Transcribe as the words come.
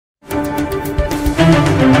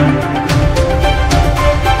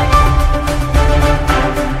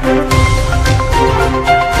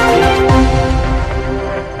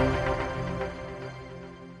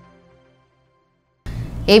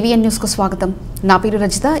AVN news కు స్వాగతం. నా పేరు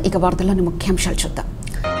రజిత. ఇక వార్తల్లోని ముఖ్యాంశాలు చూద్దాం.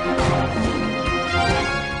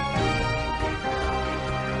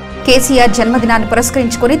 కేసీఆర్ జన్మదినాన్ని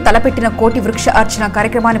పురస్కరించుకుని తలపెట్టిన కోటి వృక్ష అర్చన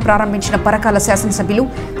కార్యక్రమాన్ని ప్రారంభించిన పరకాల శాసనసభ్యులు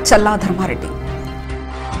చల్లా ధర్మారెడ్డి.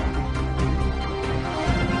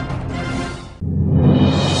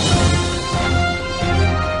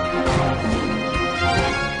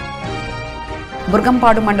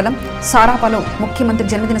 బుర్గంపాడు మండలం సారాపలో ముఖ్యమంత్రి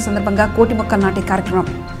జన్మదిన సందర్భంగా కోటి మొక్కలు నాటే కార్యక్రమం.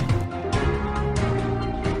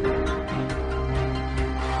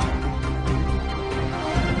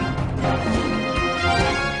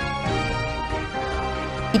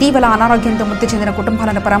 ఇటీవల అనారోగ్యంతో మృతి చెందిన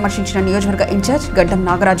కుటుంబాలను పరామర్శించిన నియోజకవర్గ ఇన్ఛార్జ్ గడ్డం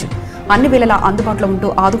నాగరాజు అన్ని వేళలా అందుబాటులో ఉంటూ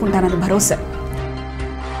ఆదుకుంటానని భరోసా.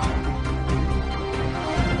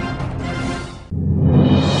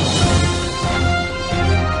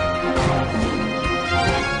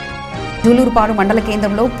 జూలూరుపాడు మండల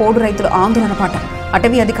కేంద్రంలో పోడు రైతులు ఆందోళన పాట.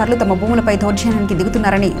 అటవీ అధికారులు తమ భూములపై దౌర్జన్యానికి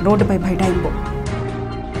దిగుతున్నారని రోడ్డుపై బైఠాయింపు.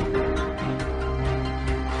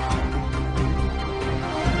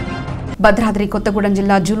 భద్రాద్రి కొత్తగూడెం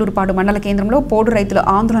జిల్లా జూలూరుపాడు మండల కేంద్రంలో పోడు రైతులు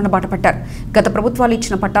ఆందోళన బాటపట్టారు. గత ప్రభుత్వాలు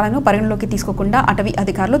ఇచ్చిన పట్టాలను పరిగణలోకి తీసుకోకుండా అటవీ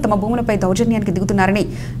అధికారులు తమ భూములపై దౌర్జన్యానికి దిగుతున్నారని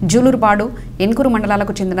జూలూరుపాడు ఎన్కూరు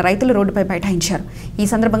మండలాలకు చెందిన రైతులు రోడ్డుపై బైఠాయించారు. ఈ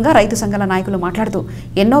సందర్భంగా రైతు సంఘాల నాయకులు మాట్లాడుతూ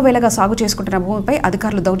ఎన్నో వేలగా సాగు చేసుకుంటున్న భూమిపై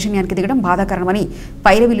అధికారులు దౌర్జన్యానికి దిగడం బాధాకరమని,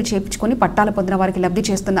 పైరవీలు చేపించుకుని పట్టాలు పొందిన వారికి లబ్ధి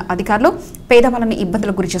చేస్తున్న అధికారులు పేదవాళ్ళని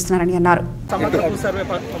ఇబ్బందులకు గురి చేస్తున్నారని అన్నారు.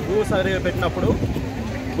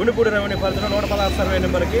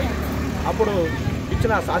 అప్పుడు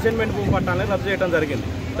ఇచ్చిన అసైన్మెంట్ భూమి పట్టాలని రద్దు చేయడం జరిగింది.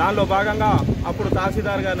 దానిలో భాగంగా అప్పుడు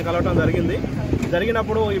తహసీల్దార్ గారిని కలవడం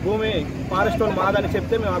జరిగినప్పుడు ఈ భూమి ఫారెస్ట్ వాళ్ళు మాదని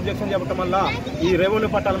చెప్తే మేము అబ్జెక్షన్ చెప్పడం వల్ల ఈ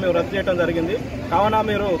రెవెన్యూ పట్టాలు మేము రద్దు చేయడం జరిగింది. కావున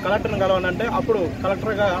మీరు కలెక్టర్ని కలవనంటే అప్పుడు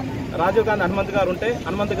కలెక్టర్గా రాజీవ్ గాంధీ హనుమంత్ గారు ఉంటే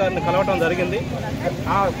హనుమంత్ గారిని కలవడం జరిగింది.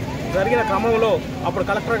 జరిగిన క్రమంలో అప్పుడు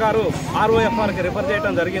కలెక్టర్ గారు ఆర్ఓఎఫ్ఆర్కి రిఫర్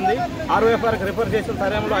చేయడం జరిగింది. ఆర్ఓఎఫ్ఆర్కి రిఫర్ చేసిన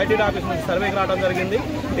సమయంలో ఐటీడీ ఆఫీస్ నుంచి సర్వేకి రావడం జరిగింది.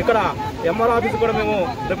 ఇక్కడ ఎంఆర్ ఆఫీస్ కూడా మేము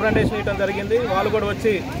రిప్రజెంటేషన్ ఇవ్వడం జరిగింది. వాళ్ళు కూడా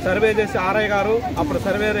వచ్చి సర్వే చేసి ఆర్ఐ గారు, అప్పుడు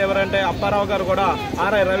సర్వేర్ ఎవరంటే అప్పారావు గారు కూడా,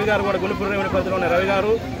 ఆర్ఐ రవి గారు కూడా, గుంటూరు రెవెన్యూ పరిధిలో ఉన్న రవి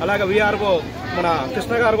గారు, అలాగే విఆర్ఓ మన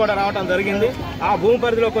కృష్ణ గారు కూడా రావడం జరిగింది. ఆ భూమి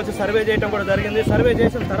పరిధిలోకి వచ్చి సర్వే చేయడం కూడా జరిగింది. సర్వే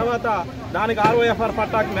చేసిన తర్వాత దానికి ఆర్ఓఎఫ్ఆర్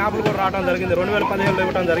పట్టాకి మ్యాప్లు కూడా రావడం జరిగింది. 2017లో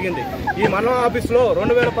ఇవ్వడం జరిగింది. ఈ మండలం ఆఫీస్లో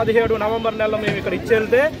 2017 నవంబర్ నెలలో మేము ఇక్కడ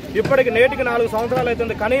ఇచ్చేళ్తే ఇప్పటికి నేటికి 4 సంవత్సరాలు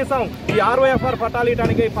అవుతుంది. కనీసం ఈ ఆర్ఓఎఫ్ఆర్ పట్టాలు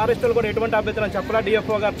ఇవ్వడానికి ఫారెస్టులు కూడా ఎటువంటి అభ్యంతరం చెప్పలా.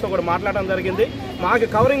 డిఎఫ్ఓ గారితో కూడా మాట్లాడడం జరిగింది. మాకు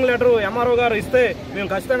కవరింగ్ లెటర్ ఎంఆర్ఓ గారు ఇస్తే మేము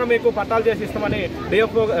ఖచ్చితంగా మీకు పట్టాలు చేసి ఇస్తామని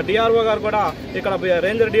డిఆర్ఓ గారు కూడా, ఇక్కడ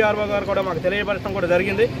రేంజర్ డిఆర్ఓ గారు కూడా మాకు తెలియపరచడం కూడా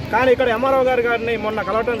జరిగింది. కానీ ఇక్కడ ఎంఆర్ఓ గారిని మొన్న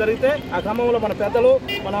కలవటం జరిగితే ఆ క్రమంలో మన పెద్దలు,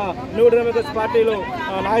 మన న్యూ డెమోక్రసీ పార్టీలు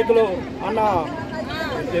నాయకులు అన్న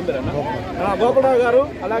గోపాలరావు గారు,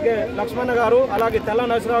 అలాగే లక్ష్మణ గారు, అలాగే తెల్ల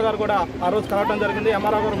నరసింహరావు గారు కూడా ఆ రోజు కలవడం జరిగింది.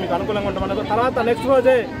 ఎంఆర్ఓ గారు మీకు అనుకూలంగా ఉంటామన్నారు. తర్వాత నెక్స్ట్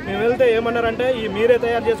రోజే మేము వెళ్తే ఏమన్నారంటే ఈ మీరే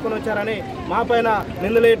తయారు చేసుకుని వచ్చారని మా పైన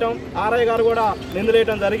నిందలేయటం, ఆర్ఐ గారు కూడా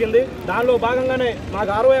నిందలేయటం జరిగింది. దానిలో భాగంగానే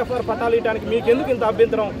మాకు ఆర్ఓఎఫ్ఆర్ పట్టాలు ఇవ్వడానికి మీకు ఎందుకు ఇంత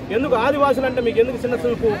అభ్యంతరం, ఎందుకు ఆదివాసులు అంటే మీకు ఎందుకు చిన్న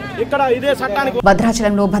చూపు, ఇక్కడ ఇదే చట్టానికి.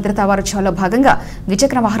 భద్రాచలంలో భద్రతా వారోత్సవాల్లో భాగంగా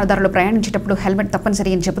ద్విచక్ర వాహనదారులు ప్రయాణించేటప్పుడు హెల్మెట్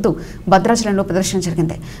తప్పనిసరి అని చెబుతూ భద్రాచలంలో ప్రదర్శన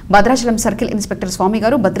జరిగింది. భద్రాచలం సర్కిల్ ఇన్స్పెక్టర్ స్వామి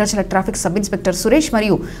గారు, Bhadrachala traffic sub inspector Suresh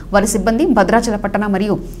మరియు వారి సిబ్బంది, భద్రాచల పట్టణ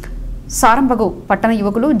మరియు సారంబగు పట్టణ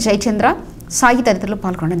యువకులు జయచంద్ర, సాయి తదితరులు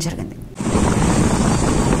పాల్గొనడం జరిగింది.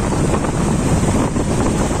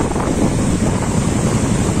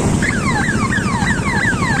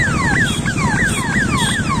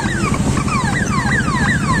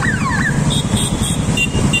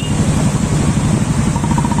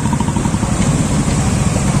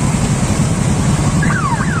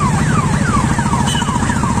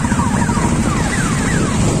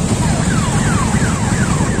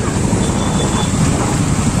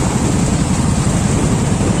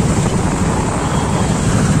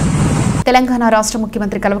 తెలంగాణ రాష్ట్ర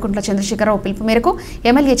ముఖ్యమంత్రి కల్వకుంట్ల చంద్రశేఖరరావు పిలుపు మేరకు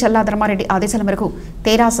ఎమ్మెల్యే చల్లా ధర్మారెడ్డి ఆదేశాల మేరకు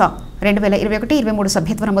తెరాస 2021-23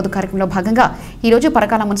 సభ్యత్వ నమోదు కార్యక్రమంలో భాగంగా ఈరోజు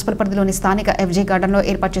పరకాల మున్సిపల్ పరిధిలోని స్థానిక ఎఫ్జే గార్డెన్లో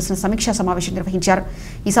ఏర్పాటు చేసిన సమీక్షా సమావేశం నిర్వహించారు.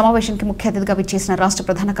 ఈ సమావేశానికి ముఖ్య అతిథిగా విచ్చేసిన రాష్ట్ర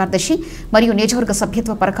ప్రధాన కార్యదర్శి మరియు నియోజకవర్గ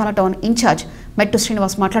సభ్యత్వ పరకాల టౌన్ ఇన్ఛార్జ్ మెట్టు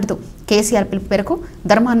శ్రీనివాస్ మాట్లాడుతూ కేసీఆర్ పిలుపు మేరకు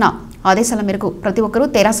ధర్మాన్న ఆదేశాల మేరకు ప్రతి ఒక్కరూ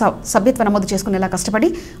తెరాస సభ్యత్వ నమోదు చేసుకునేలా కష్టపడి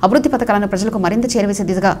అభివృద్ధి పథకాలను ప్రజలకు మరింత చేరవేసే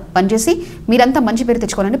దిశగా పనిచేసి మీరంతా మంచి పేరు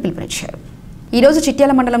తెచ్చుకోవాలని పిలుపునిచ్చారు. ఈ రోజు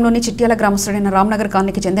చిట్యాల మండలంలోని చిట్యాల గ్రామస్తుడైన రామ్నగర్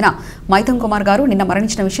కాలనీకి చెందిన మైథం కుమార్ గారు నిన్న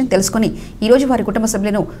మరణించిన విషయం తెలుసుకుని ఈ రోజు వారి కుటుంబ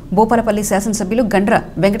సభ్యులను భూపాలపల్లి శాసనసభ్యులు గండ్ర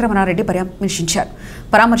వెంకటరమణారెడ్డి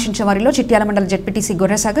పరామర్శించిన వారిలో చిట్యాల మండల జెడ్పీటీసీ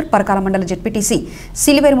గొర్రెసాగర్, పరకాల మండల జెడ్పీటీసీ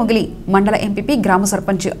సిలివేరుమొగిలి, మండల ఎంపీపీ గ్రామ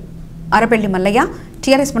సర్పంచ్ అరపెల్లి మల్లయ్య,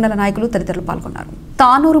 టీఆర్ఎస్ మండల నాయకులు తదితరులు పాల్గొన్నారు.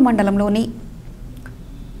 తానూరు మండలంలోని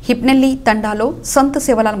హిప్నెల్లి తండాలో సంత్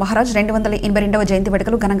సేవలాల్ మహారాజ్ 282వ జయంతి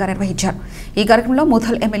వేడుకలు ఘనంగా నిర్వహించారు. ఈ కార్యక్రమంలో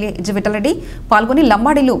ముథల్ ఎమ్మెల్యే విఠలరెడ్డి పాల్గొని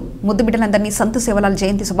లంబాడీలు ముద్దుబిడ్డలందరినీ సంత్ సేవలాల్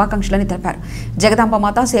జయంతి శుభాకాంక్షలని తెలిపారు. జగదాంబ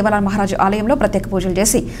మాత సేవలాల్ మహారాజ్ ఆలయంలో ప్రత్యేక పూజలు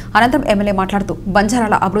చేసి అనంతరం ఎమ్మెల్యే మాట్లాడుతూ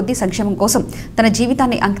బంజారాల అభివృద్ధి సంక్షేమం కోసం తన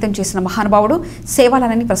జీవితాన్ని అంకితం చేసిన మహానుభావుడు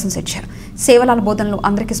సేవలాలని ప్రశంసించారు. సేవలాల్ బోధనలు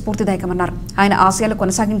అందరికీ స్ఫూర్తిదాయకమన్నారు. ఆయన ఆశయాలు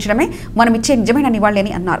కొనసాగించడమే మనమిచ్చే నిజమైన నివాళి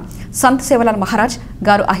అని అన్నారు. సంత్ సేవలాల్ మహారాజ్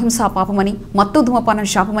గారు అహింసా పాపమని, మత్తు ధూమపానం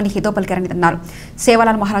శాపమని హితో పలికారని అన్నారు.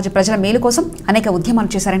 సేవలాల్ మహారాజ్ ప్రజల మేలు కోసం అనేక ఉద్యమాలు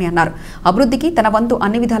చేశారని అన్నారు. అభివృద్ధికి తన వంతు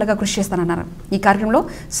అన్ని విధాలుగా కృషి చేస్తానన్నారు. ఈ కార్యక్రమంలో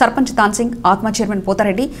సర్పంచ్ తాన్ సింగ్, ఆత్మ చైర్మన్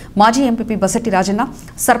పోతారెడ్డి, మాజీ ఎంపీపీ బసెట్టి రాజన్న,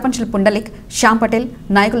 సర్పంచ్లు పుండలిక్, శ్యామ్ పటేల్,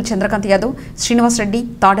 నాయకులు చంద్రకాంత్ యాదవ్, శ్రీనివాస్ రెడ్డి,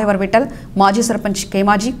 తాడేవర్ విఠల్, మాజీ సర్పంచ్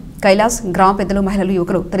కేమాజీ, కైలాస్, గ్రామ పెద్దలు, మహిళలు,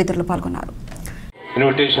 యువకులు తదితరులు పాల్గొన్నారు.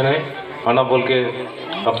 इन्विटेशन है आना बोल के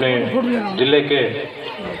अपने जिले के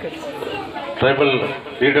ट्राइबल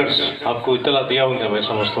लीडर्स आपको इतला दिया होंगे, मैं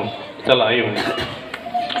समझता हूँ इतला आई होंगे।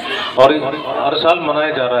 और हर साल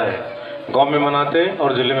मनाया जा रहा है, गांव में मनाते और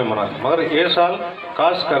जिले में मनाते, मगर ये साल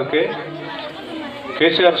खास करके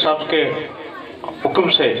केसीआर साहब के हुक्म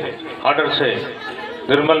से, आर्डर से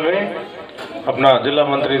निर्मल में अपना जिला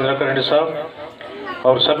मंत्री इंदिरा रेड्डी साहब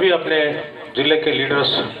और सभी अपने जिले के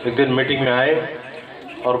लीडर्स एक दिन मीटिंग में आए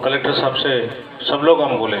और कलेक्टर साहब से सब लोग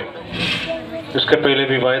हम बोले। इसके पहले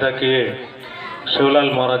भी वायदा किए शिवलाल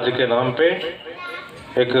महाराज जी के नाम पे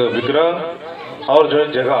एक विग्रह और जो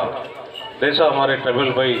जगह, जैसा हमारे ट्राइबल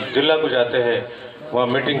भाई जिला को जाते हैं वहाँ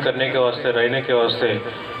मीटिंग करने के वास्ते, रहने के वास्ते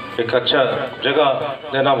एक अच्छा जगह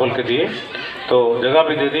देना बोल के दिए, तो जगह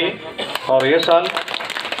भी दे दी। और ये साल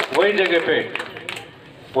वही जगह पे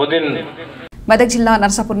वो दिन మెదక్ జిల్లా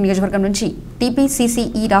నర్సాపూర్ నియోజకవర్గం నుంచి టీపీసీసీ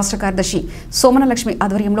రాష్ట్ర కార్యదర్శి సోమనలక్ష్మి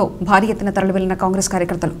ఆధ్వర్యంలో భారీ ఎత్తున తరలి వెళ్లిన కాంగ్రెస్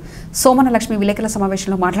కార్యకర్తలు సోమనలక్ష్మి విలేకరుల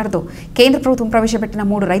సమావేశంలో మాట్లాడుతూ కేంద్ర ప్రభుత్వం ప్రవేశపెట్టిన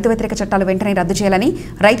 3 రైతు వ్యతిరేక చట్టాలు వెంటనే రద్దు చేయాలని,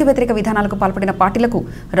 రైతు వ్యతిరేక విధానాలకు పాల్పడిన పార్టీలకు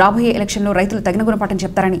రాబోయే ఎలక్షన్లో రైతులు తగిన గుణపాఠం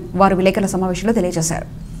చెప్తారని వారు విలేకరుల సమావేశంలో తెలియజేశారు.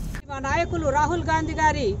 మా నాయకులు రాహుల్ గాంధీ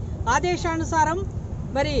గారి ఆదేశానుసారం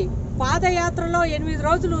మరి పాదయాత్రలో 8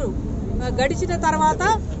 రోజులు గడిచిన తర్వాత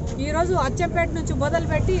ఈరోజు అచ్చంపేట నుంచి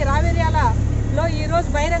మొదలుపెట్టి రావేర్యాలలో ఈరోజు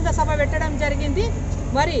బహిరంగ సభ పెట్టడం జరిగింది.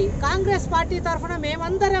 మరి కాంగ్రెస్ పార్టీ తరఫున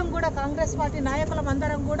మేమందరం కూడా, కాంగ్రెస్ పార్టీ నాయకులం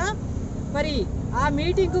అందరం కూడా మరి ఆ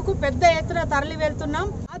మీటింగుకు పెద్ద ఎత్తున తరలి వెళ్తున్నాం.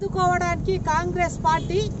 ఆదుకోవడానికి కాంగ్రెస్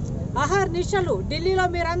పార్టీ అహర్నిశలు ఢిల్లీలో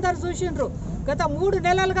మీరందరూ చూసిండ్రు, గత 3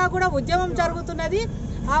 నెలలుగా కూడా ఉద్యమం జరుగుతున్నది.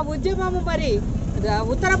 ఆ ఉద్యమము మరి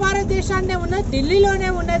ఉత్తర భారతదేశాన్నే ఉన్నది, ఢిల్లీలోనే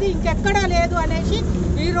ఉన్నది, ఇంకెక్కడా లేదు అనేసి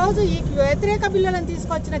ఈరోజు ఈ వ్యతిరేక బిల్లులను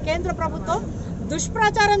తీసుకొచ్చిన కేంద్ర ప్రభుత్వం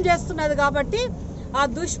దుష్ప్రచారం చేస్తున్నది. కాబట్టి ఆ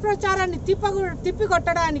దుష్ప్రచారాన్ని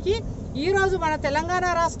తిప్పికొట్టడానికి ఈరోజు మన తెలంగాణ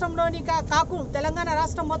రాష్ట్రంలోని తెలంగాణ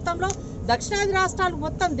రాష్ట్రం మొత్తంలో, దక్షిణాది రాష్ట్రాలు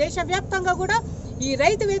మొత్తం దేశవ్యాప్తంగా కూడా ఈ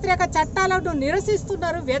రైతు వ్యతిరేక చట్టాలను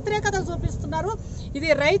నిరసిస్తున్నారు, వ్యతిరేకత చూపిస్తున్నారు.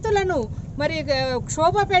 ఇది రైతులను మరి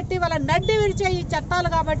క్షోభ పెట్టి వాళ్ళ నడ్డి విరిచే ఈ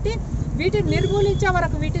చట్టాలు కాబట్టి వీటిని నిర్మూలించే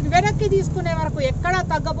వరకు, వీటిని వెనక్కి తీసుకునే వరకు ఎక్కడా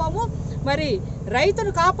తగ్గబోము. మరి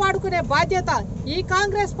రైతును కాపాడుకునే బాధ్యత ఈ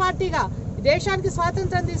కాంగ్రెస్ పార్టీగా, దేశానికి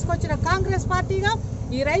స్వాతంత్రం తీసుకొచ్చిన కాంగ్రెస్ పార్టీగా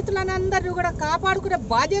ఈ రైతులందరినీ కూడా కాపాడుకునే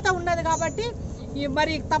బాధ్యత ఉన్నది. కాబట్టి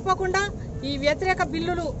మరి తప్పకుండా ఈ వ్యతిరేక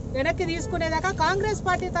బిల్లులు వెనక్కి తీసుకునేదాకా కాంగ్రెస్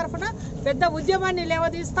పార్టీ తరఫున పెద్ద ఉద్యమాన్ని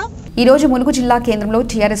లేవదీస్తాం. ఈ రోజు ములుగు జిల్లా కేంద్రంలో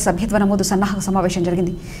టీఆర్ఎస్ సభ్యత్వ నమోదు సన్నాహక సమావేశం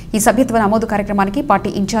జరిగింది. ఈ సభ్యత్వ నమోదు కార్యక్రమానికి పార్టీ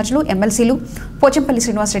ఇన్ఛార్జీలు, ఎమ్మెల్సీలు పోచంపల్లి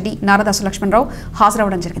శ్రీనివాస్ రెడ్డి, నారదాసు లక్ష్మణరావు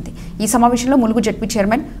హాజరవడం జరిగింది. ఈ సమావేశంలో ములుగు జడ్పీ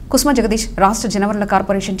చైర్మన్ కుస్మ జగదీష్, రాష్ట్ర జనవరుల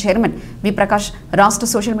కార్పొరేషన్ చైర్మన్ వి ప్రకాష్, రాష్ట్ర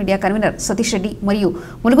social media convener Satish Reddy మరియు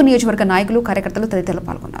ములుగు నియోజకవర్గ నాయకులు, కార్యకర్తలు తదితరులు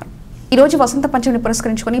పాల్గొన్నారు. ఈ రోజు వసంత పంచమిని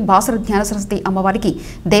పురస్కరించుకుని బాసర జ్ఞాన సరస్వతి అమ్మవారికి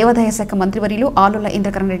దేవాదాయ శాఖ మంత్రివర్యులు ఆలుల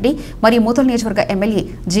ఇంద్రకరణ్ రెడ్డి మరియు మూతల నియోజకవర్గ ఎమ్మెల్యే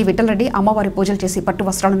జి విఠలరెడ్డి అమ్మవారి పూజలు చేసి పట్టు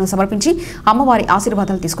వస్త్రాలను సమర్పించి అమ్మవారి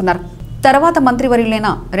ఆశీర్వాదాలు తీసుకున్నారు. తర్వాత మంత్రివర్యులైన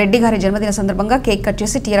రెడ్డి గారి జన్మదిన సందర్భంగా కేక్ కట్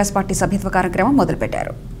చేసి టీఆర్ఎస్ పార్టీ సభ్యత్వ కార్యక్రమం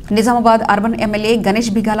మొదలుపెట్టారు. Nizamabad urban MLA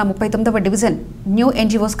Ganesh Bigala 39వ division new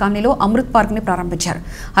NGOs కాలనీలో అమృత్ పార్క్ ని ప్రారంభించారు.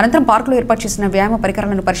 అనంతరం పార్కులో ఏర్పాటు చేసిన వ్యాయామ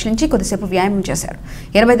పరికరాలను పరిశీలించి కొద్దిసేపు వ్యాయామం చేశారు.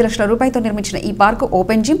 85 లక్షల రూపాయలతో నిర్మించిన ఈ park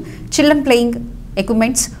open gym, children playing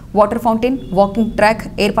equipments, water fountain, walking track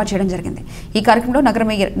ఏర్పాటు చేయడం జరిగింది. ఈ కార్యక్రమంలో నగర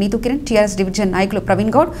mayor Neetu Kiran, TRS division నాయకులు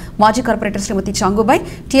ప్రవీణ్ గౌడ్, మాజీ కార్పొరేటర్ శ్రీమతి చాంగుబాయ్,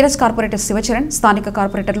 టీఆర్ఎస్ కార్పొరేటర్ శివచరణ్, స్థానిక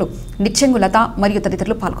కార్పొరేటర్లు నిత్యంగు లత మరియు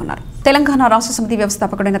తదితరులు పాల్గొన్నారు. తెలంగాణ రాష్ట్ర సమితి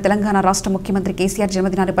వ్యవస్థాపకుడైన తెలంగాణ రాష్ట్ర ముఖ్యమంత్రి కేసీఆర్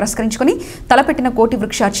జన్మదినాన్ని పురస్కరించుకుని తలపెట్టిన కోటి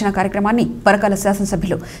వృక్షార్చన కార్యక్రమాన్ని పరకాల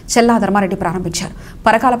శాసనసభ్యులు చెల్లా ధర్మారెడ్డి ప్రారంభించారు.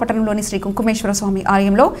 పరకాల పట్టణంలోని శ్రీ కుంకుమేశ్వర స్వామి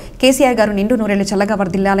ఆలయంలో కేసీఆర్ గారు నిండు నూరేళ్లు చల్లగా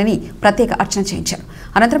వర్ధిల్లాలని ప్రత్యేక అర్చన చేయించారు.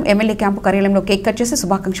 అనంతరం ఎమ్మెల్యే క్యాంపు కార్యాలయంలో కేక్ కట్ చేసి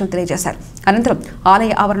శుభాకాంక్షలు తెలియజేశారు. అనంతరం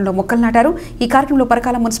ఆలయ ఆవరణలో మొక్కలు నాటారు. ఈ కార్యక్రమంలో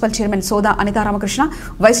పరకాల మున్సిపల్ చైర్మన్ సోదా అనితా రామకృష్ణ,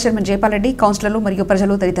 వైస్ చైర్మన్ జయపాల్ రెడ్డి, కౌన్సిలర్లు మరియు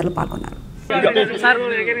ప్రజలు తదితరులు పాల్గొన్నారు.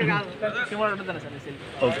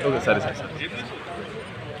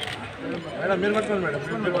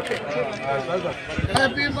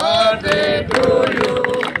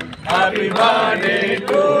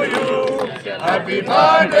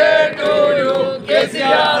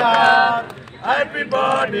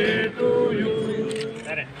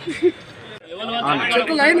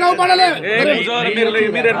 లైన్ పడాలి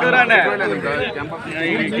మీరు ఎక్కడండి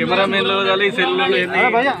కెమెరా మెన్లు సెల్లు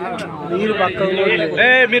మీరు పక్క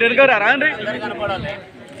మీరు ఎక్కరా అండి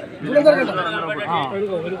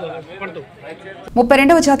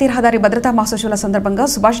 32వ జాతీయ రహదారి భద్రతా మాసోత్సవాల సందర్భంగా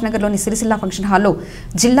సుభాష్ నగర్లోని సిరిసిల్ల ఫంక్షన్ హాల్లో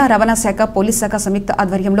జిల్లా రవాణా శాఖ పోలీస్ శాఖ సంయుక్త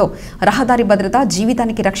ఆధ్వర్యంలో రహదారి భద్రత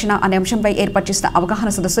జీవితానికి రక్షణ అనే అంశంపై ఏర్పాటు చేసిన అవగాహన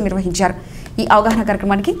సదస్సు నిర్వహించారు. ఈ అవగాహన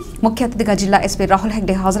కార్యక్రమానికి ముఖ్య అతిథిగా జిల్లా ఎస్పీ రాహుల్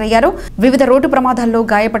హెగ్డే హాజరయ్యారు. వివిధ రోడ్డు ప్రమాదాల్లో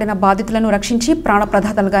గాయపడిన బాధితులను రక్షించి ప్రాణ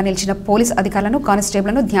ప్రదాతలుగా నిలిచిన పోలీస్ అధికారులను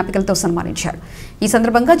కానిస్టేబుల్ను జ్ఞాపికలతో సన్మానించారు. ఈ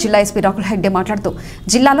సందర్భంగా జిల్లా ఎస్పీ రాహుల్ హెగ్డే మాట్లాడుతూ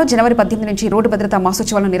జిల్లాలో జనవరి 18 నుంచి రోడ్డు భద్రతా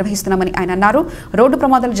మాసోత్సవాలను నిర్వహిస్తున్నామని ఆయన అన్నారు. రోడ్డు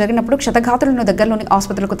ప్రమాదాలు జరిగినప్పుడు క్షతగాత్రులను దగ్గరలోని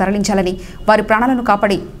ఆసుపత్రులకు తరలించాలని, వారి ప్రాణాలను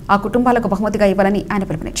కాపాడి ఆ కుటుంబాలకు బహుమతిగా ఇవ్వాలని ఆయన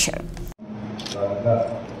పిలుపునిచ్చారు.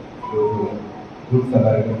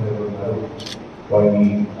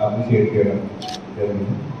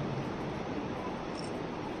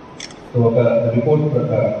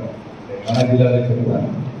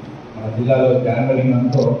 మన జిల్లాలో జనవరి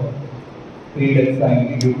మంత్లో 3 డెత్స్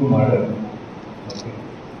అయింది due to murder.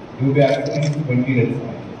 Due to accident 20 deaths.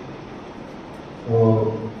 So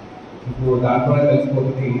ఇప్పుడు దాంట్లోనే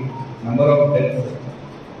తెలిసిపోతుంది నెంబర్ ఆఫ్ డెత్స్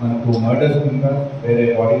మనకు మర్డర్స్ ఇంకా వేరే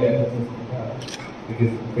బాడీ డ్యామేజెస్ ఇంకా it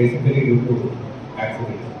is basically due to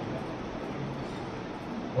accidents.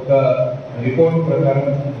 ఒక రిపోర్ట్ ప్రకారం,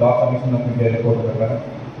 law commission of India report ప్రకారం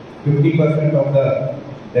 50% of the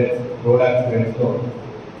deaths road యాక్సిడెంట్స్లో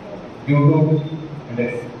due to అంటే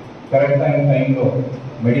కరెక్ట్ టైంలో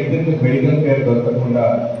మెడికల్ కేర్ దొరకకుండా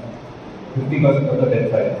 50% ఆఫ్ ద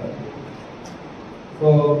డెత్స్ అయ్యాయి. సో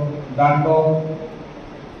దాంట్లో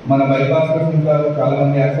మన బైపాస్టర్స్ ఉంటారు,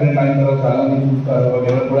 చాలామంది యాక్సిడెంట్ అయిన తర్వాత చాలామంది చూస్తారు,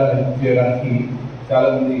 ఎవరు కూడా హెల్ప్ చేయడానికి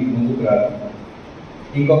చాలామంది ముందుకు రారు.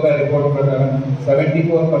 ఇంకొక రిపోర్ట్ ప్రకారం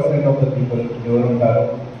 74% ఆఫ్ ద పీపుల్ ఎవరు ఉంటారో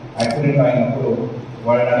యాక్సిడెంట్ అయినప్పుడు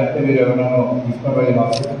వాళ్ళని అడిగితే మీరు ఎవరైనా తీసుకొని వెళ్ళి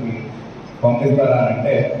హాస్పిటల్కి పంపిస్తారా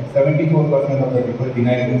అంటే 74% ఆఫ్ ద పీపుల్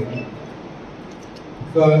డినై చేస్తారు.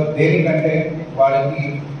 సో దేనికంటే వాళ్ళకి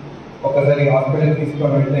ఒకసారి హాస్పిటల్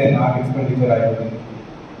తీసుకొని వెళ్తే నాకు ఎక్స్పెండిచర్ అయిపోతుంది,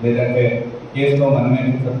 లేదంటే కేసులో మనమే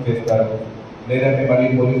ఫిక్సప్ చేస్తారు, లేదంటే మళ్ళీ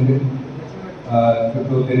పోలీసులు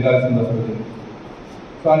చుట్టూ తిరగాల్సింది వస్తుంది.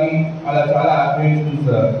 సో అని అలా చాలా అప్లికేషన్స్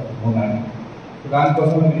ఉన్నాయి.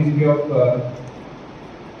 దానికోసం ministry of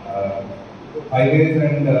highways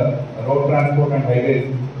and road transport and highways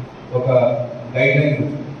ఒక గైడ్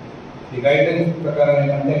లైన్స్. ఈ గైడ్ లైన్స్ ప్రకారం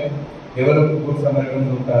ఏంటంటే ఎవరు గుడ్స్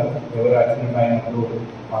అమెరికన్స్ ఉంటారు, ఎవరు యాక్సిడెంట్ అయినప్పుడు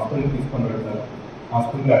హాస్పిటల్కి తీసుకొని వెళ్తారు,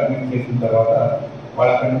 హాస్పిటల్కి అడ్మిట్ చేసిన తర్వాత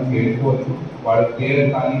వాళ్ళు అక్కడి నుంచి వెళ్ళిపోవచ్చు. వాళ్ళ పేరు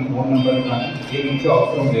కానీ ఫోన్ నెంబర్ కానీ ఏ నుంచి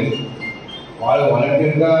అవసరం లేదు. వాళ్ళు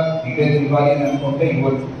వాలంటీర్గా డీటెయిల్స్ ఇవ్వాలి అని అనుకుంటే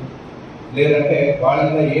ఇవ్వచ్చు, లేదంటే వాళ్ళ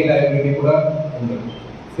మీద ఏ లైబిలిటీ కూడా ఉండదు.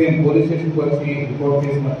 సేమ్ పోలీస్ స్టేషన్కి వచ్చి రిపోర్ట్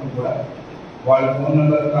చేసినప్పుడు కూడా వాళ్ళ ఫోన్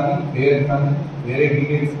నెంబర్ కానీ పేరు కానీ వేరే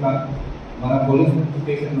డీటెయిల్స్ కానీ మన పోలీస్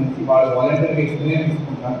స్టేషన్ నుంచి వాళ్ళ వాలంటీర్గా ఇస్తూనే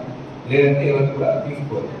తీసుకుంటాం, లేదంటే ఎవరు కూడా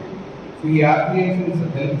తీసుకోరు. సో ఈ అప్లికేషన్స్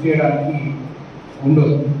హెల్ప్ చేయడానికి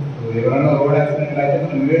ఉండదు. ఎవరైనా రోడ్ యాక్సిడెంట్ అయితే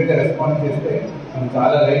మనం ఇమీడియట్గా రెస్పాన్స్ చేస్తే మనం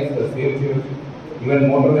చాలా లైఫ్స్ సేవ్ చేయవచ్చు. ఈవెన్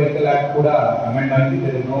మోటార్ వెహికల్ యాక్ట్ కూడా అమెండ్ అయింది.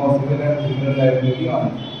 There is no civil and criminal liability on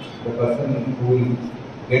the person who will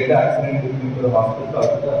get the accident to the hospital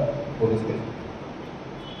are the police station.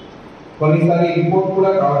 కొన్నిసారి report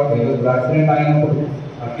కూడా కావట్లేదు. Accident అయినప్పుడు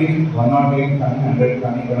at least 108 కానీ 100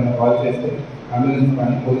 కానీ ఎవరైనా call చేస్తే ambulance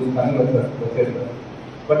కానీ పోలీస్ కానీ వచ్చేస్తారు.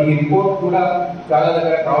 బట్ ఈ రిపోర్ట్ కూడా చాలా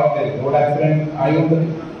దగ్గర కావట్లేదు. రోడ్ యాక్సిడెంట్ అయి ఉంటుంది,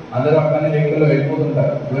 అందరూ అక్కడనే వెహికల్లో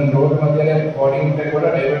వెళ్ళిపోతుంటారు. ఈవెన్ రోడ్డు మధ్యలో బాడీ ఉంటే కూడా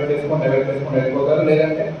డైవర్ట్ చేసుకొని వెళ్ళిపోతారు,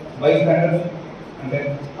 లేదంటే బై స్టాండర్డ్స్ అంటే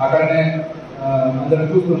అక్కడనే అందరూ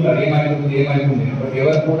చూస్తుంటారు ఏమైతుంది. బట్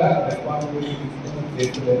ఎవరు కూడా రెస్పాన్సిబిలిటీ తీసుకొని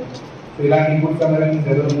చేస్తున్నారు. సో ఇలాంటి గుడ్ కమ్యూనిటీస్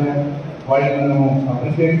ఎవరు ఉన్నాయో వాళ్ళని మనం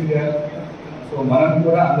అప్రిషియేట్ చేయాలి. సో మనం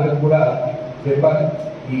కూడా అందరూ కూడా చెప్పాలి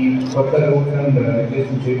ఈ కొత్త రూల్స్ అండ్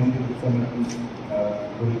రెగ్యులేషన్స్ ఏముంది గుడ్ కమ్యూనిటీస్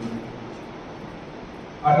గురించి.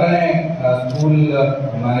 అట్లనే స్కూల్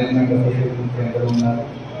మేనేజ్మెంట్ అసోసియేషన్స్ ఎందరూ ఉన్నారు,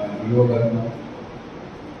 వివో గారు ఉన్నారు.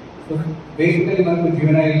 సో బేసికలీ మనకు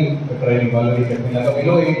జ్యూవెనైల్ డ్రైవింగ్ ఆల్రెడీ చెప్పినాక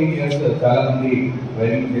బిలో 18 years చాలా మంది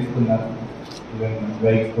డ్రైవింగ్ చేస్తున్నారు, ఈవెన్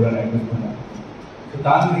బైక్స్ కూడా నడిపిస్తున్నారు. సో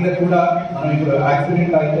దాని మీద కూడా మనం ఇప్పుడు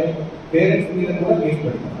యాక్సిడెంట్ అయితే పేరెంట్స్ మీద కూడా కేసు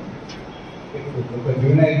పెడుతున్నాం. ఒక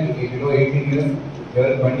జ్యూవెనైల్ బిలో 18 years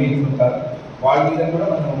ఎవరు 20 years ఉంటారు వాళ్ళ మీద కూడా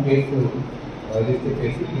మనం కేసు రిజిస్టర్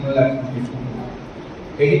చేసి ఇన్వల్ యాక్షన్ తీసుకుంటున్నాం.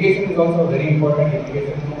 Education is also very important.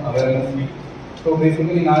 Education awareness. So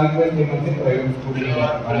basically నా రిక్వెస్ట్ ఏమంటే private school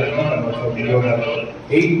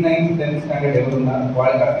 8th, 9th, 10th standard ఎవరున్నారు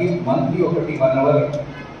వాళ్ళకి at least monthly 1 hour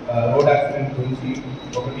road accident గురించి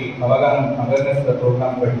ఒకటి అవేర్నెస్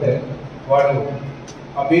ప్రోగ్రామ్ పెడితే వాడు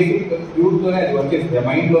ఆ బేసిక్ యూత్తోనే అది వచ్చేస్తుంది, ఆ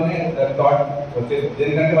మైండ్లోనే థాట్ వచ్చేస్తుంది.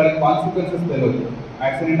 ఎందుకంటే వాళ్ళకి కాన్సిక్వెన్సెస్ తెలియదు.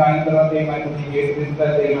 యాక్సిడెంట్ అయిన తర్వాత ఏమైతుంది, కేసు రిజిస్టర్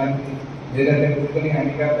అయితే ఏమైతుంది, లేదంటే ఫిజికలీ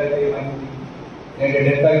హ్యాండిక్యాప్ అయితే ఏమైతుంది, లేదంటే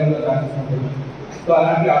డెత్ అయి ఉన్న ఛాన్సెస్ ఉంటుంది. సో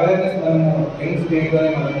అలాంటి అవేర్నెస్ మనము యంగ్ స్టేజ్లోనే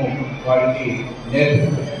మనము వాళ్ళకి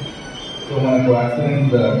నేర్పిస్తాం. సో మనకు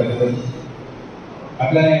యాక్సిడెంట్స్ తగ్గుతుంది.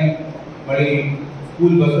 అట్లనే మరి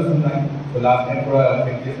స్కూల్ బస్సెస్ ఉన్నాయి. సో లాస్ట్ టైం కూడా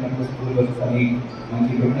చెక్ చేసినప్పుడు స్కూల్ బస్సెస్ అన్ని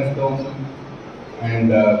మంచి ఫిట్నెస్తో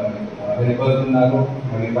అండ్ హెల్పర్స్ ఉన్నారు.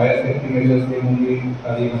 మరి ఫైర్ సేఫ్టీ మెజర్స్ ఏముంది,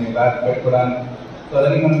 అది మన బ్యాగ్ పెట్టుకోవడానికి. సో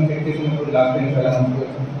అదని మనం చెక్ చేసినప్పుడు లాస్ట్ టైం చాలా మంచిగా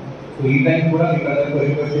వచ్చింది. సో ఈ టైం కూడా మీకు అందరికీ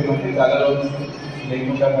రిక్వెస్ట్ చేయమంటే చాలా రోజులు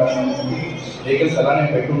లేకుండా వెహికల్స్ అలానే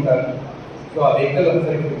పెట్టుంటారు. సో ఆ వెహికల్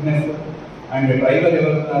ఒకసారి ఫిట్నెస్ అండ్ డ్రైవర్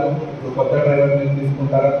ఎవరు ఉన్నారు, ఇప్పుడు కొత్త డ్రైవర్ మీరు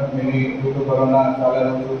తీసుకుంటారా, మీరు యూట్యూబ్ కరోనా చాలా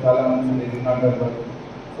రోజులు చాలా మంది తీసుకుంటారు.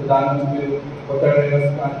 సో దాని నుంచి మీరు కొత్త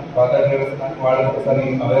డ్రైవర్స్ కానీ పాత డ్రైవర్స్ కానీ వాళ్ళకి ఒకసారి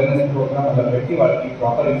అవేర్నెస్ ప్రోగ్రామ్ అలా పెట్టి వాళ్ళకి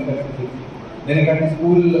ప్రాపర్ ఇన్స్ట్రక్షన్స్ ఇచ్చి, ఎందుకంటే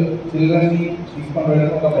స్కూల్ చిల్డ్రన్ని తీసుకొని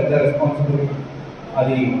వెళ్ళడం ఒక పెద్ద రెస్పాన్సిబిలిటీ.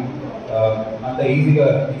 అది అంత ఈజీగా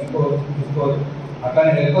తీసుకోవచ్చు.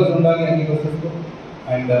 అట్లానే హెల్పర్స్ ఉండాలి అన్ని బస్సెస్లో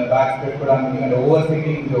అండ్ బ్యాగ్స్ పెట్టుకోవడానికి and over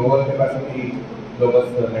sitting over capacity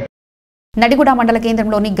bus. Nadiguda మండల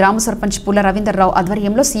కేంద్రంలోని గ్రామ సర్పంచ్ పుల్ల రవీందర్రావు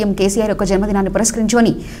ఆధ్వర్యంలో సీఎం కేసీఆర్ యొక్క జన్మదినాన్ని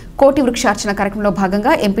పురస్కరించుకొని కోటి వృక్షార్చన కార్యక్రమంలో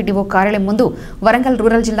భాగంగా ఎంపీడీఓ కార్యాలయం ముందు వరంగల్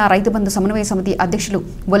రూరల్ జిల్లా రైతు బంధు సమన్వయ సమితి అధ్యక్షులు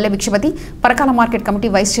Bolle Bhikshapathi, Parakala market committee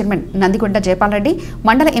vice chairman Nandikonda Jaipal Reddy,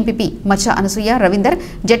 మండల ఎంపీపీ మచ్చ అనసూయ, రవీందర్,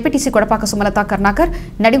 జెడ్పీటీసీ కొడపాక సుమలత కర్ణాకర్,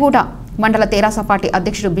 నడిగూడ మండల తెరాస పార్టీ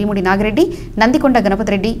అధ్యక్షుడు భీముడి నాగిరెడ్డి, నందికొండ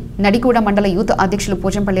గణపతి రెడ్డి, నడిగూడ మండల యూత్ అధ్యక్షులు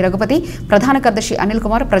పోచంపల్లి రఘుపతి, ప్రధాన కార్యదర్శి అనిల్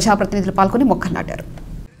కుమార్, ప్రజాప్రతినిధులు పాల్గొని మొక్కలు నాటారు.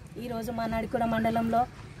 ఈరోజు మా నడిగూడ మండలంలో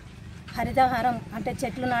హరితహారం అంటే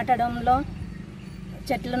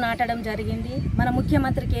చెట్లు నాటడం జరిగింది. మన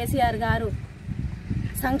ముఖ్యమంత్రి కేసీఆర్ గారు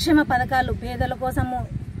సంక్షేమ పథకాలు పేదల కోసము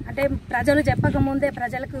అంటే ప్రజలు చెప్పకముందే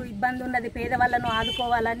ప్రజలకు ఇబ్బంది ఉన్నది, పేదవాళ్లను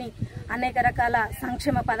ఆదుకోవాలని అనేక రకాల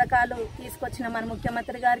సంక్షేమ పథకాలు తీసుకొచ్చిన మన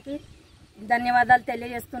ముఖ్యమంత్రి గారికి ధన్యవాదాలు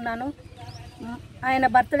తెలియజేస్తున్నాను. ఆయన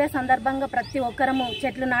బర్త్డే సందర్భంగా ప్రతి ఒక్కరము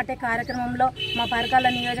చెట్లు నాటే కార్యక్రమంలో మా పరకాల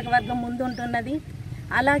నియోజకవర్గం ముందుంటున్నది.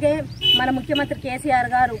 అలాగే మన ముఖ్యమంత్రి కేసీఆర్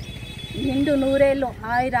గారు నిండు నూరేళ్ళు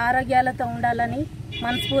ఆయుర ఆరోగ్యాలతో ఉండాలని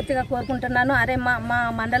మనస్ఫూర్తిగా కోరుకుంటున్నాను. మా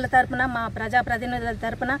మండల తరపున మా ప్రజాప్రతినిధుల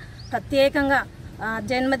తరపున ప్రత్యేకంగా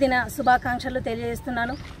జన్మదిన శుభాకాంక్షలు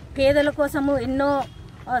తెలియజేస్తున్నాను. పేదల కోసము ఎన్నో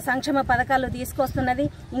సంక్షేమ పథకాలు తీసుకొస్తున్నది,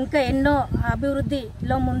 ఇంకా ఎన్నో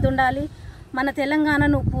అభివృద్ధిలో ముందుండాలి. మన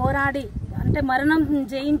తెలంగాణను పోరాడి అంటే మరణం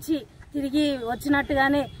జయించి తిరిగి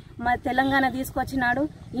వచ్చినట్టుగానే మా తెలంగాణ తీసుకొచ్చినాడు.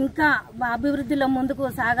 ఇంకా అభివృద్ధిలో ముందుకు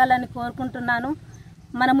సాగాలని కోరుకుంటున్నాను.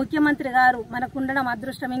 మన ముఖ్యమంత్రి గారు మనకు ఉండడం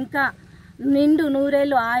అదృష్టం, ఇంకా నిండు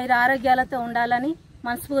నూరేళ్లు ఆయుర ఆరోగ్యాలతో ఉండాలని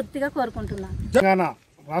మనస్ఫూర్తిగా కోరుకుంటున్నాను. తెలంగాణ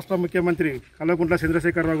రాష్ట్ర ముఖ్యమంత్రి కల్వకుంట్ల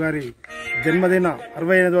చంద్రశేఖరరావు గారి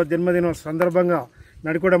 65వ జన్మదినం సందర్భంగా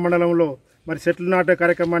నడిగూడ మండలంలో మరి చెట్లు నాటే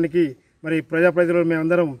కార్యక్రమానికి మరి ప్రజాప్రతినిధులు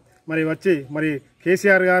మేమందరం మరి వచ్చి మరి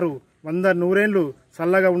కేసీఆర్ గారు 100 నూరేళ్లు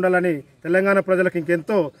చల్లగా ఉండాలని తెలంగాణ ప్రజలకు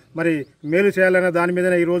ఇంకెంతో మరి మేలు చేయాలనే దాని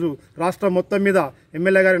మీదనే ఈరోజు రాష్ట్రం మొత్తం మీద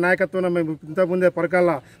ఎమ్మెల్యే గారి నాయకత్వంలో మేము ఇంతకుముందే పరకాల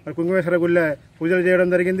మరి కుంకుమేశ్వర గుళ్ళ పూజలు చేయడం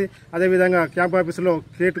జరిగింది. అదేవిధంగా క్యాంప్ ఆఫీసులో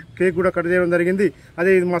కేక్ కూడా కట్ చేయడం జరిగింది.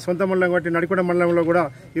 అదే ఇది మా సొంత మండలం కాబట్టి నడిగూడ మండలంలో కూడా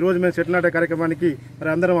ఈరోజు మేము చెట్లు నాటే కార్యక్రమానికి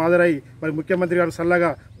మరి అందరం హాజరై మరి ముఖ్యమంత్రి గారు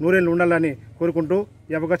చల్లగా నూరేళ్లు ఉండాలని కోరుకుంటూ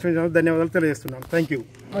ఈ అవకాశం ఇచ్చినందుకు ధన్యవాదాలు తెలియజేస్తున్నాను. Thank you.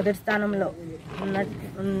 మొదటి స్థానంలో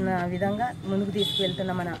ఉన్న విధంగా ముందుకు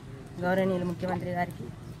తీసుకువెళ్తున్న మన గౌరవనీయులు ముఖ్యమంత్రి గారికి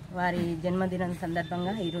వారి జన్మదినం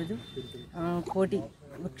సందర్భంగా ఈరోజు కోటి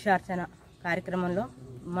వృక్షార్చన కార్యక్రమంలో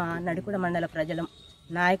మా నడిగూడ మండల ప్రజలం,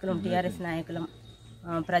 నాయకులం, టీఆర్ఎస్ నాయకులం,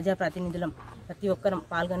 ప్రజాప్రతినిధులం ప్రతి ఒక్కరం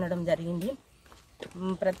పాల్గొనడం జరిగింది.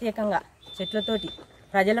 ప్రత్యేకంగా చెట్లతోటి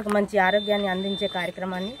ప్రజలకు మంచి ఆరోగ్యాన్ని అందించే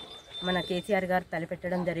కార్యక్రమాన్ని మన కేసీఆర్ గారు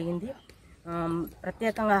తలపెట్టడం జరిగింది.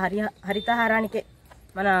 ప్రత్యేకంగా హరితహారానికే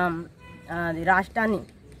మన రాష్ట్రాన్ని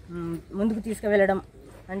ముందుకు తీసుకువెళ్ళడం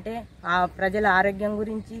అంటే ఆ ప్రజల ఆరోగ్యం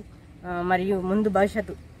గురించి మరియు ముందు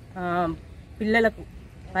భవిష్యత్తు పిల్లలకు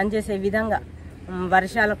పనిచేసే విధంగా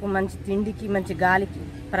వర్షాలకు మంచి తిండికి మంచి గాలికి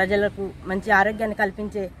ప్రజలకు మంచి ఆరోగ్యాన్ని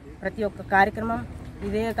కల్పించే ప్రతి ఒక్క కార్యక్రమం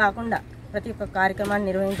ఇదే కాకుండా ప్రతి ఒక్క కార్యక్రమాన్ని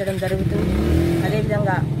నిర్వహించడం జరుగుతుంది.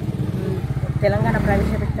 అదేవిధంగా తెలంగాణ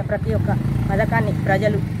ప్రవేశపెట్టిన ప్రతి ఒక్క పథకాన్ని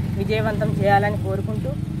ప్రజలు విజయవంతం చేయాలని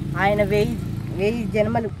కోరుకుంటూ ఆయన 1000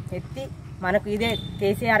 జన్మలు ఎత్తి మనకు ఇదే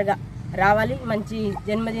కేసీఆర్గా రావాలి, మంచి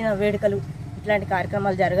జన్మదిన వేడుకలు ఇట్లాంటి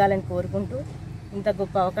కార్యక్రమాలు జరగాలని కోరుకుంటూ ఇంత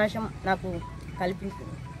గొప్ప అవకాశం నాకు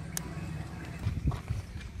కల్పించింది.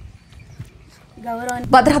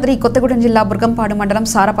 భద్రాద్రి కొత్తగూడెం జిల్లా బుర్గంపాడు మండలం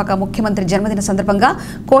సారపాక ముఖ్యమంత్రి జన్మదిన సందర్భంగా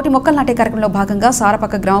కోటి మొక్కలు నాటే కార్యక్రమంలో భాగంగా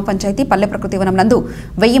సారపాక గ్రామ పంచాయతీ పల్లె ప్రకృతి వనం నందు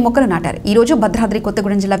 1000 మొక్కలు నాటారు. ఈ రోజు భద్రాద్రి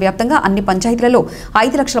కొత్తగూడెం జిల్లా వ్యాప్తంగా అన్ని పంచాయతీలలో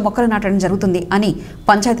 5 లక్షల మొక్కలు నాటడం జరుగుతుంది అని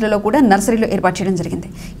పంచాయతీలలో కూడా నర్సరీలు ఏర్పాటు చేయడం జరిగింది.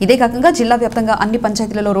 ఇదే కాకుండా జిల్లా వ్యాప్తంగా అన్ని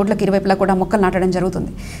పంచాయతీలలో రోడ్లకు ఇరువైపులా కూడా మొక్కలు నాటడం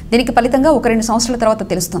జరుగుతుంది. దీనికి ఫలితంగా 1-2 సంవత్సరాల తర్వాత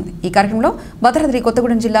తెలుస్తుంది. ఈ కార్యక్రమంలో భద్రాద్రి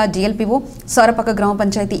కొత్తగూడెం జిల్లా జీఎల్పీఓ సారపాక గ్రామ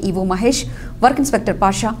panchayat EO Mahesh, work inspector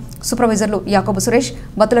Pasha, సూపర్వైజర్లు Suresh,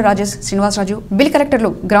 Bathula Rajesh, Srinivasaraju, bill కలెక్టర్లు,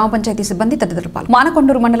 గ్రామ పంచాయతీ సిబ్బంది తదితరులు పాల్గొన్నారు.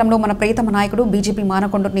 మానకొండూరు మండలంలో మన ప్రియతమ నాయకుడు బీజేపీ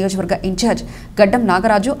మానకొండూరు నియోజకవర్గ ఇన్ఛార్జ్ గడ్డం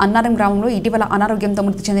నాగరాజు అన్నారం గ్రామంలో ఇటీవల అనారోగ్యంతో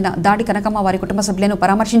మృతి చెందిన దాడి కనకమ్మ వారి కుటుంబ సభ్యులను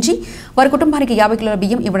పరామర్శించి వారి కుటుంబానికి 50 కిలోల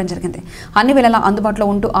బియ్యం ఇవ్వడం జరిగింది. అన్ని వేళలా అందుబాటులో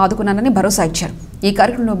ఉంటూ ఆదుకున్నానని భరోసా ఇచ్చారు. ఈ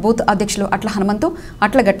కార్యక్రమంలో బూత్ అధ్యక్షులు అట్ల హనుమంతు,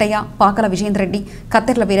 అట్ల గట్టయ్య, పాకల విజయేంద్రెడ్డి,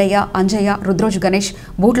 కత్తెర్ల వీరయ్య, అంజయ్య, రుద్రోజు గణేష్,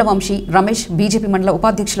 బూట్ల వంశీ, రమేష్, బీజేపీ మండల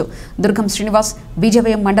ఉపాధ్యక్షులు దుర్గం శ్రీనివాస్,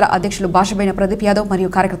 బీజేవైఎం మండల అధ్యక్షులు భాషబైన ప్రదీప్ యాదవ్ మరియు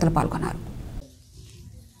కార్యకర్తలు పాల్గొన్నారు.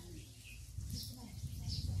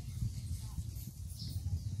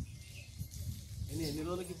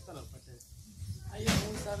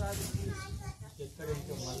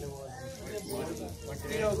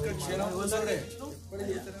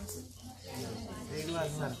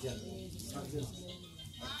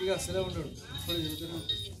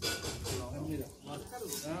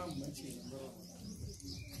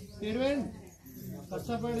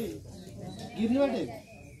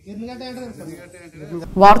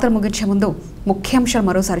 వార్తలు ముగించే ముందు ముఖ్యాంశాలు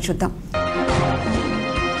మరోసారి చూద్దాం.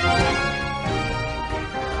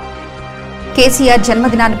 కేసీఆర్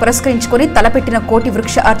జన్మదినాన్ని పురస్కరించుకుని తలపెట్టిన కోటి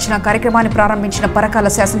వృక్ష అర్చన కార్యక్రమాన్ని ప్రారంభించిన పరకాల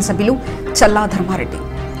శాసనసభ్యులు చల్లా ధర్మారెడ్డి.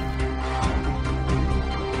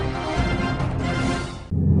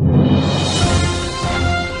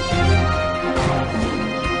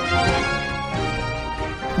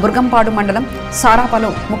 బుర్గంపాడు మండలం సారాపాలో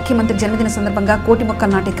ముఖ్యమంత్రి జన్మదిన సందర్భంగా కోటి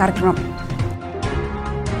మొక్కలు నాటే కార్యక్రమం.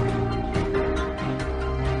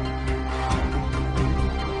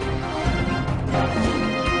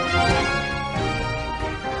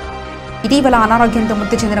 ఇటీవల అనారోగ్యంతో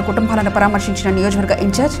మృతి చెందిన కుటుంబాలను పరామర్శించిన నియోజకవర్గ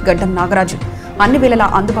ఇన్ఛార్జ్ గడ్డం నాగరాజు అన్ని వేళలా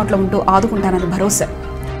అందుబాటులో ఉంటూ ఆదుకుంటానని భరోసా.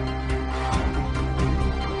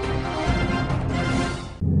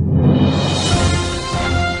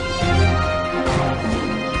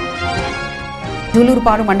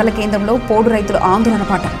 జూలూరుపాడు మండల కేంద్రంలో పోడు రైతులు ఆందోళన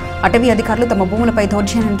పాట. అటవీ అధికారులు తమ భూములపై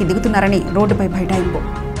దౌర్జన్యానికి దిగుతున్నారని రోడ్డుపై బైఠాయింపు.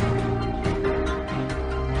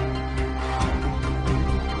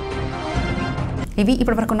 ఇవి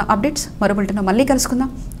ఇప్పటివరకున్న అప్డేట్స్. మరో బులెటిన్లో మళ్ళీ కలుసుకుందాం.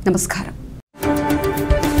 నమస్కారం.